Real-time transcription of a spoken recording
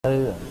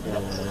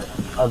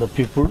other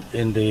people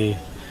in the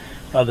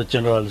other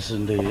generals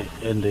in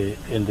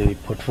the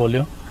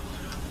portfolio,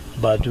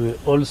 but we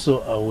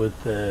also are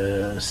with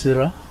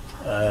CIRA,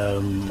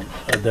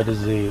 that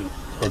is the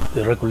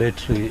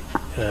regulatory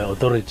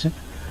authority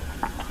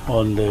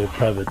on the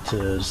private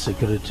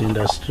security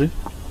industry,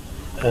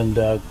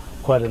 and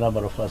quite a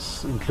number of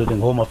us, including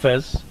Home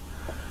Affairs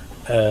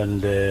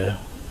and a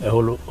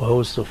whole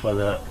host of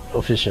other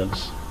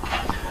officials.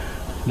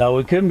 Now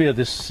we came here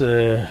this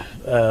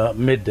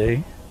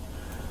midday.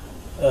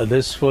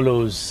 This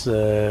follows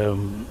a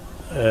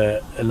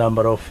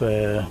number of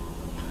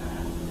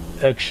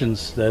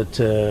actions that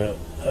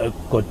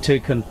got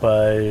taken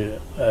by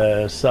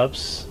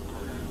SAPS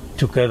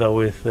together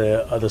with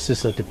other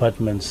sister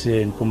departments here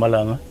in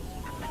Mpumalanga,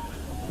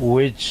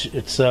 which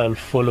itself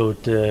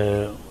followed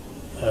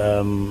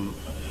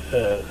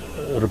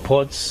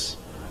reports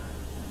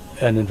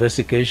and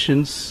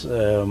investigations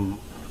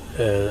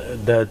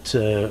that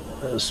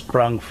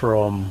sprang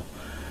from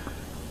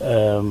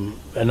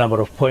a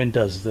number of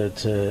pointers that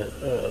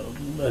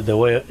there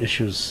were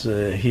issues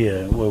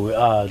here where we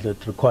are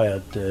that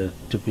required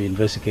to be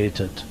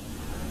investigated.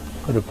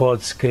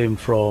 Reports came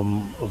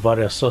from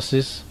various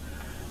sources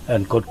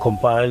and got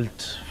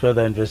compiled,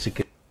 further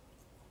investigation.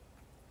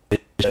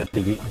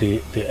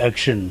 The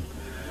action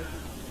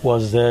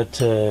was that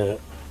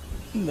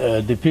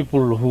the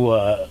people who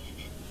are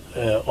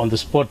on the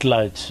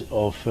spotlight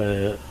of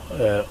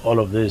all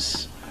of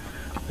this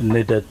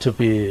needed to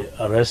be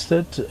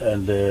arrested,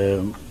 and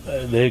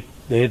they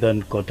then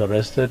got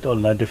arrested, all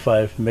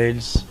 95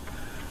 males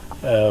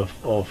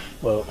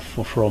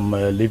from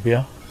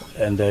Libya,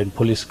 and they're in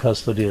police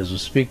custody as we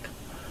speak.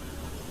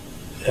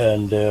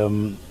 And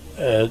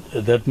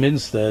that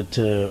means that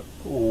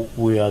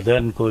we are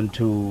then going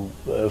to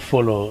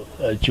follow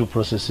due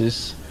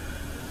processes.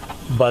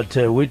 But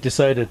we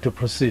decided to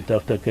proceed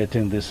after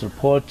getting this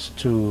report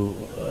to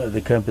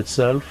the camp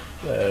itself.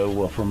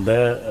 We're from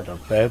there at our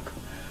back.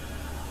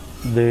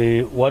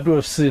 What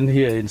we've seen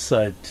here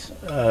inside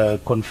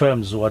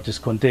confirms what is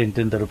contained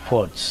in the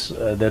reports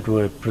that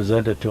were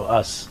presented to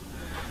us.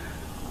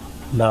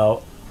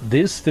 Now,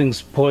 these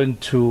things point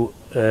to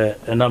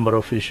a number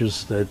of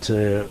issues that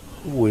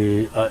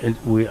we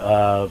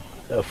are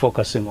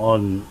focusing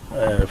on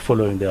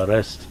following the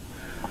arrest.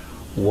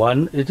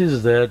 One, it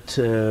is that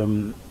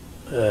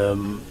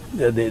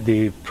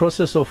the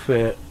process of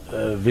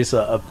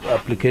visa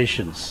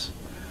applications,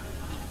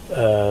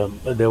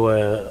 there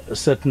were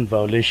certain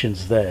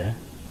violations there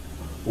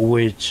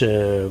which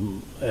are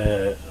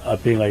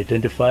being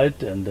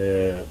identified, and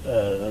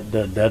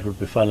that will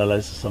be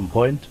finalized at some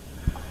point.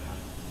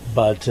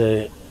 But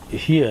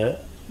here,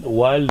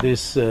 while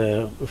this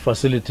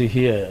facility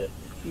here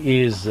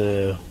is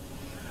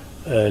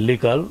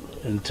legal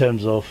in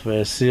terms of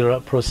CIRA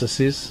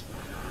processes,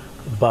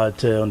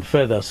 but on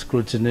further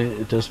scrutiny,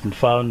 it has been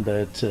found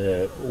that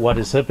what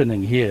is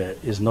happening here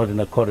is not in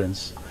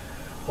accordance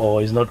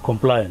or is not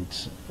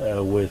compliant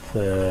with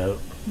the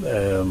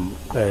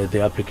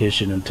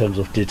application in terms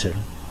of detail.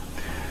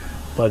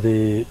 But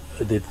the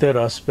third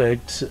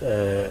aspect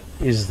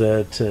is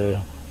that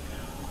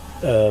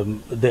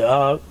there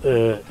are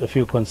a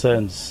few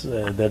concerns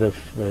that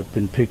have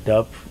been picked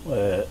up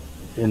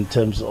in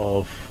terms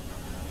of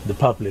the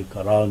public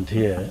around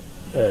here.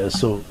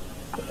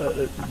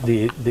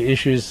 The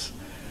issue is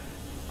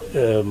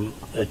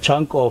a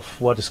chunk of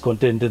what is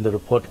contained in the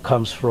report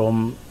comes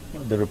from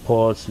the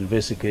reports,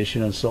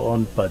 investigation, and so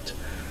on, but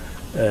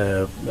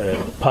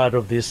part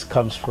of this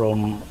comes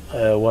from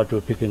what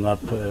we're picking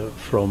up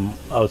from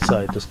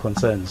outside as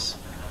concerns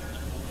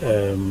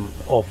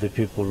of the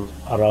people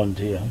around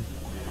here.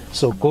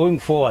 So going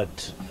forward,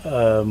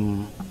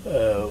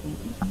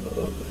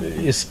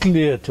 it's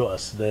clear to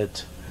us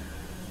that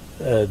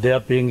their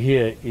being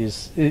here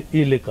is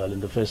illegal in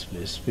the first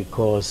place,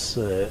 because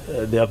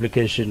the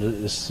application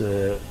is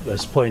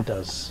as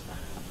pointers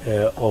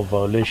of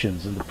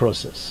violations in the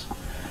process,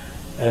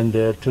 and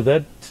to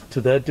that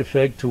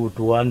effect, we would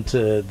want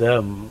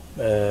them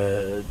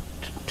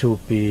to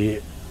be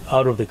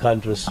out of the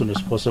country as soon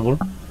as possible.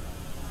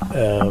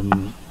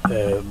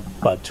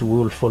 But we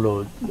will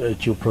follow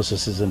due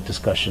processes and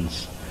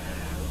discussions.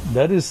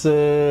 That is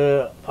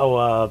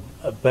our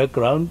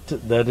background.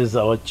 That is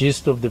our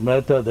gist of the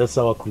matter. That's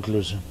our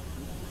conclusion.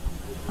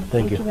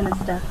 Thank you,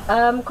 Minister.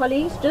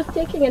 Colleagues, just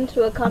taking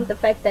into account the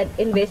fact that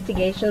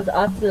investigations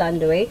are still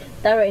underway,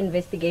 thorough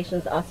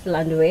investigations are still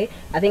underway,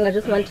 I think I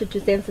just wanted to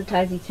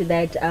sensitize you to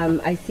that.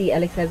 I see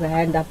Alex has a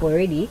hand up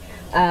already.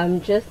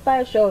 Just by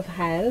a show of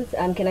hands,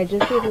 can I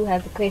just see who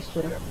has a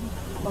question?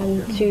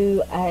 1,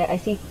 2, I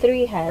see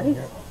 3 hands,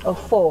 or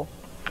 4.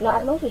 No,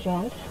 I've noticed your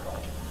hand.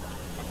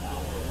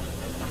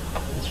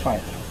 It's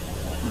fine.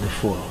 The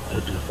 4.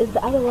 Is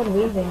the other one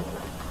waving?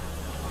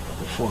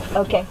 The 4.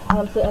 Okay, so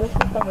Alex,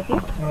 we'll start with you.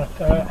 All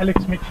right,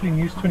 Alex Mnchunu,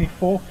 News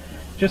 24.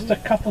 Just a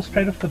couple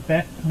straight off the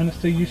bat,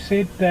 Minister. You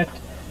said that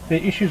there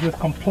are issues with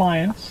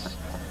compliance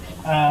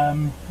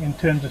in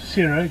terms of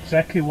CIRA.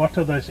 Exactly what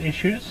are those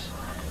issues?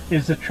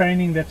 Is the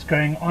training that's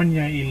going on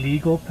here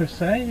illegal per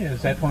se?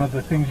 Is that one of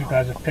the things you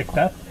guys have picked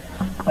up?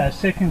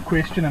 Second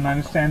question, and I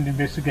understand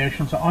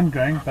investigations are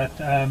ongoing, but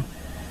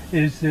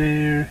is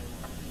there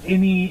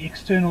any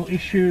external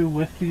issue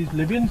with these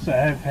Libyans,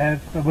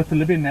 with the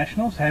Libyan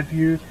nationals? Have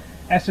you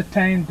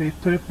ascertained their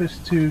purpose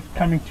to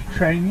coming to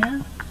train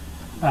here?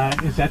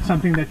 Is that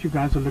something that you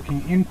guys are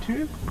looking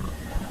into?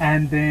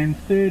 And then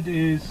third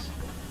is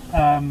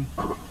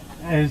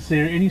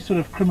there any sort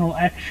of criminal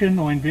action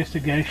or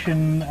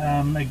investigation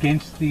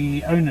against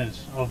the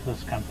owners of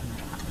this company?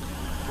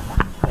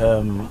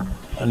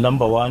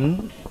 Number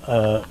one,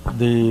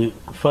 the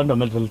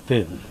fundamental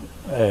thing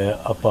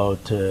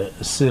about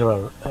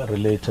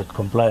SIRA-related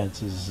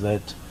compliance is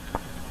that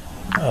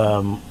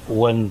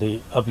when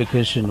the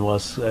application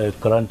was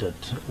granted,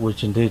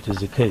 which indeed is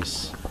the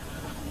case,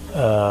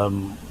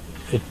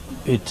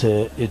 it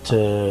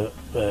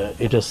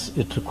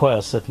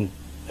requires certain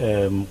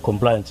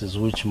compliances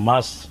which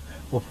must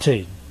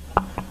obtain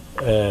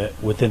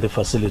within the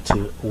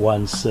facility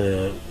once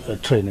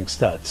training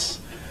starts.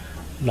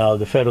 Now,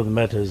 the fact of the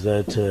matter is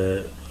that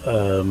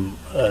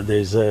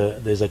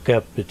there's a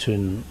gap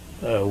between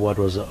what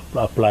was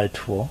applied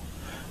for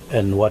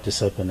and what is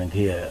happening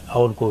here. I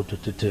won't go to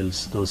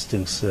details; those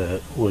things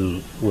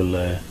will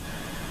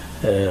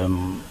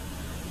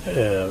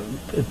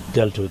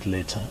dealt with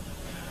later.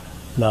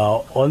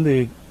 Now, on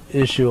the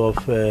issue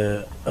of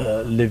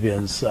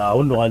Libyans, I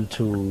wouldn't want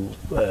to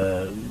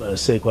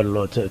say quite a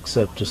lot,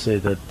 except to say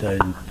that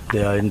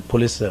they are in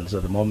police cells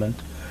at the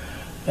moment,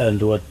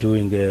 and we're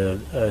doing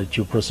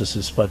due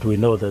processes. But we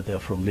know that they are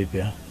from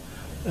Libya,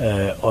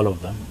 all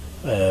of them,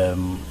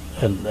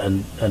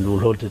 and we'll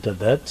hold it at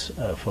that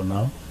for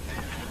now.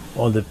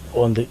 On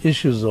the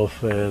issues of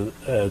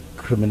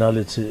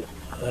criminality,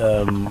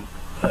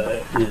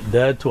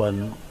 that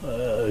one,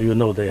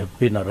 they have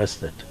been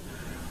arrested,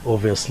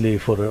 obviously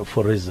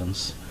for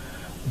reasons,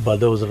 but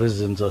those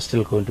reasons are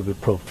still going to be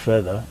probed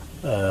further,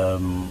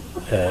 and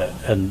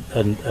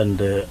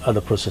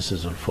other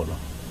processes will follow.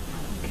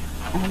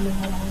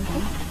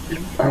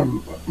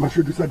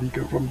 Mnchunu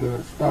Sadika from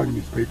the Star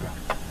newspaper.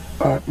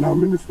 Now,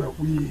 Minister,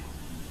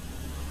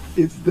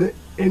 is there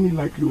any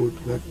likelihood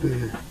that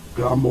there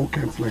are more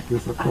camps like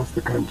this across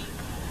the country?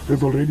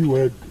 There's already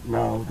word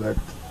now that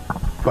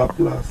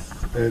Bablas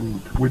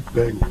and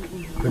Witbank,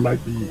 there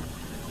might be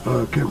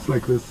camps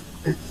like this.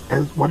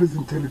 What is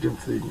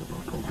intelligence saying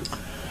about all this?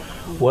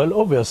 Well,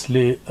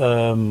 obviously,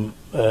 from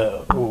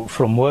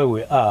where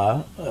we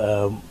are,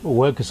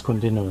 work is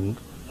continuing.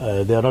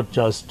 They are not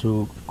just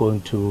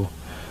going to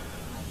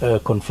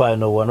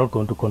confine, or we're not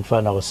going to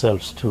confine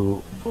ourselves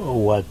to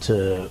what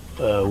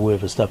we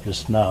have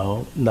established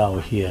now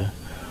here.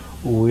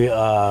 We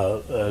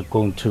are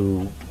going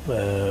to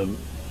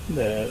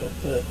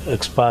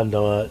expand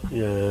our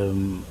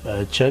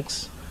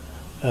checks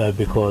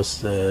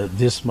because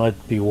this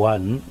might be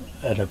one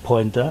and a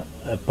pointer,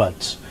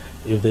 but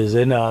if there's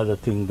any other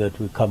thing that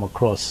we come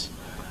across,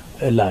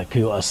 like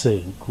you are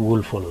saying, we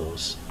will follow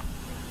those.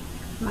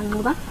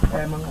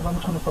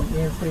 Mnchunu from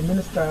ANC.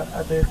 Minister,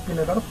 there's been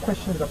a lot of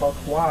questions about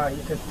why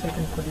it has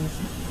taken police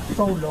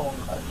so long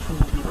to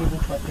be able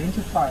to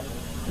identify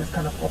this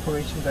kind of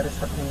operation that is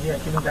happening here,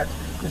 given that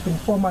it's been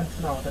 4 months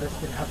now that it's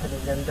been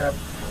happening, and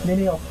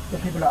many of the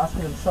people are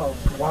asking themselves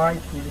why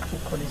it really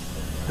took police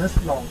this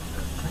long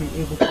to be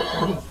able to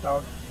track this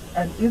down.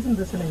 And isn't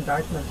this an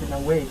indictment in a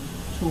way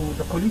to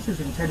the police's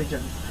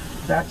intelligence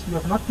that you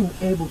have not been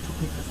able to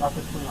pick this up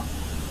until now?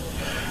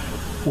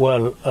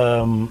 Well,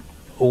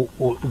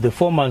 the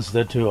 4 months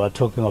that you are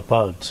talking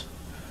about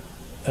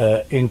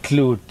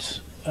include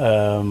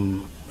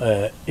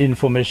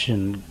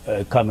information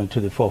coming to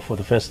the fore for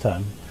the first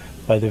time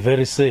by the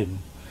very same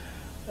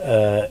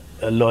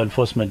law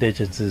enforcement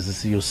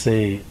agencies you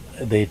say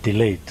they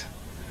delayed.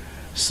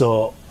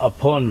 So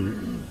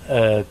upon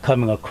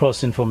coming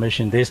across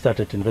information, they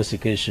started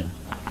investigation.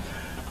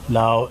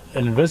 Now,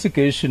 an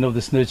investigation of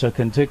this nature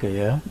can take a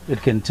year.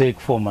 It can take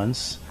 4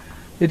 months.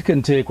 It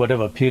can take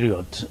whatever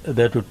period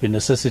that would be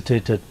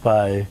necessitated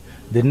by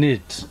the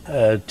need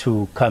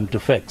to come to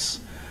facts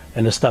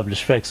and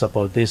establish facts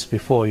about this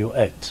before you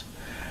act.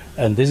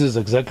 And this is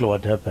exactly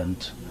what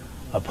happened.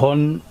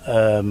 Upon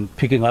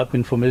picking up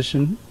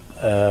information,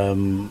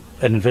 an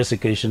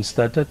investigation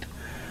started,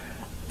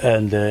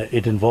 and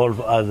it involved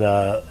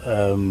other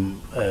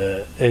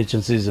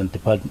agencies and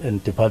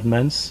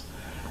departments.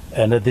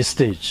 And at this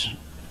stage,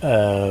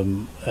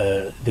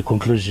 the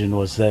conclusion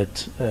was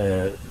that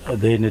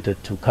they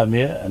needed to come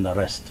here and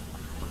arrest.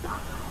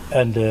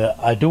 And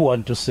I do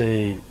want to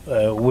say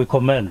we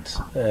commend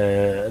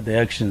the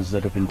actions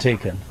that have been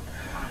taken,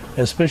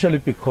 especially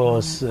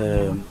because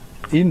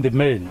in the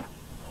main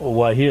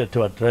we're here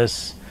to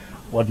address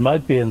what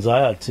might be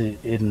anxiety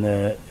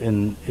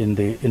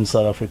in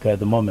South Africa at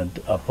the moment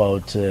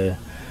about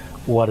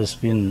what has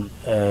been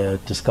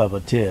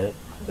discovered here,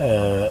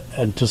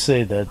 and to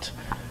say that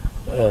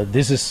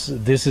this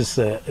is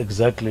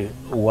exactly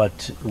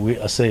what we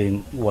are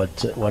saying,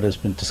 what has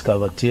been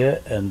discovered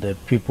here, and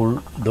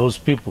those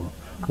people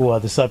who are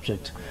the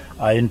subject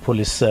are in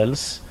police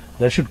cells.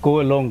 That should go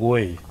a long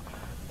way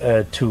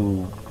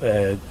to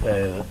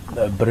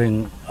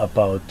bring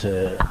about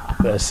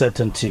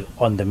certainty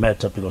on the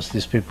matter, because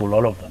these people,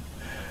 all of them,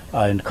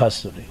 are in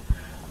custody.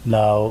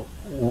 Now,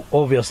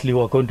 obviously,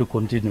 we're going to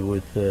continue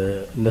with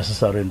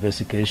necessary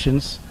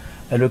investigations,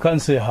 and we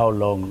can't say how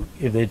long.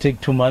 If they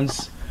take 2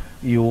 months,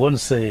 you won't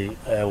say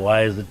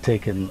why is it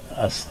taken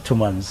us 2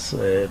 months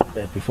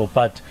before.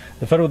 But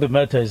the fact of the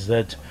matter is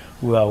that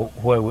we are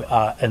where we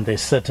are, and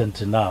there's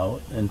certainty now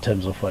in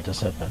terms of what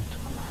has happened.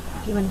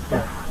 Do you want to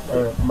start?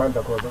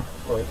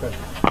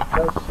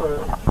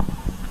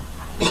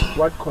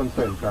 What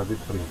concern does it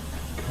bring?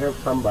 Have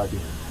somebody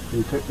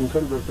in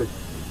terms of the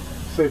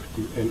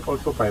safety and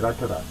also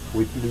bilateral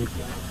with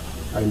Libya?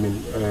 I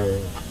mean,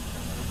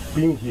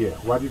 being here,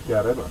 what if they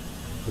are rebels?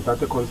 Is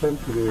that a concern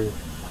to the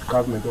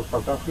government of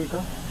South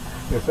Africa?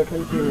 The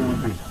second thing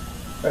would be,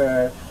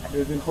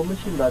 there's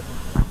information that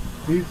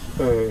this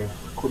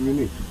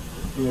community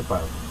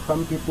nearby,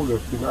 some people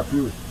have been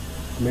abused,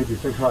 maybe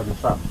sexually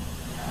some,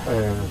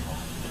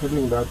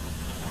 telling that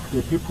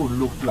the people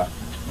look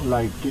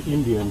like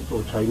Indians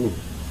or Chinese,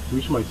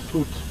 which might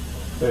suit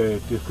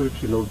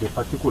description of the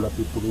particular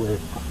people who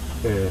have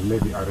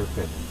maybe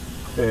arrested.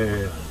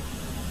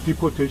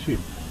 Deportation,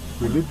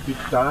 will it be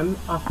done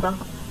after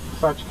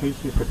such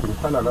cases have been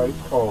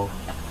finalized, or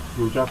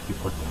you just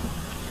deport them?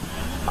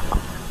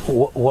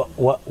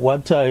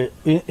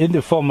 In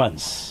the 4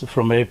 months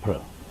from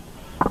April,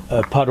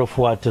 part of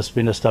what has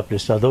been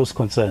established are those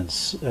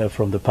concerns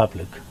from the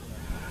public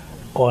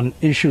on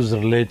issues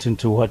relating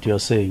to what you're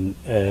saying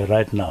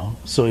right now.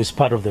 So it's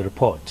part of the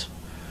report.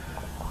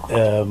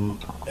 And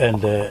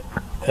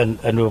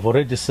we've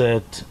already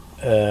said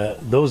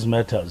those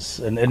matters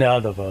and any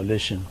other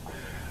violation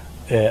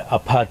are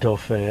part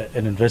of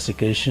an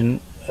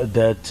investigation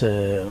that,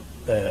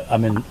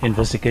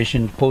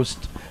 investigation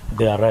post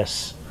the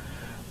arrest.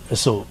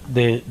 So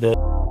the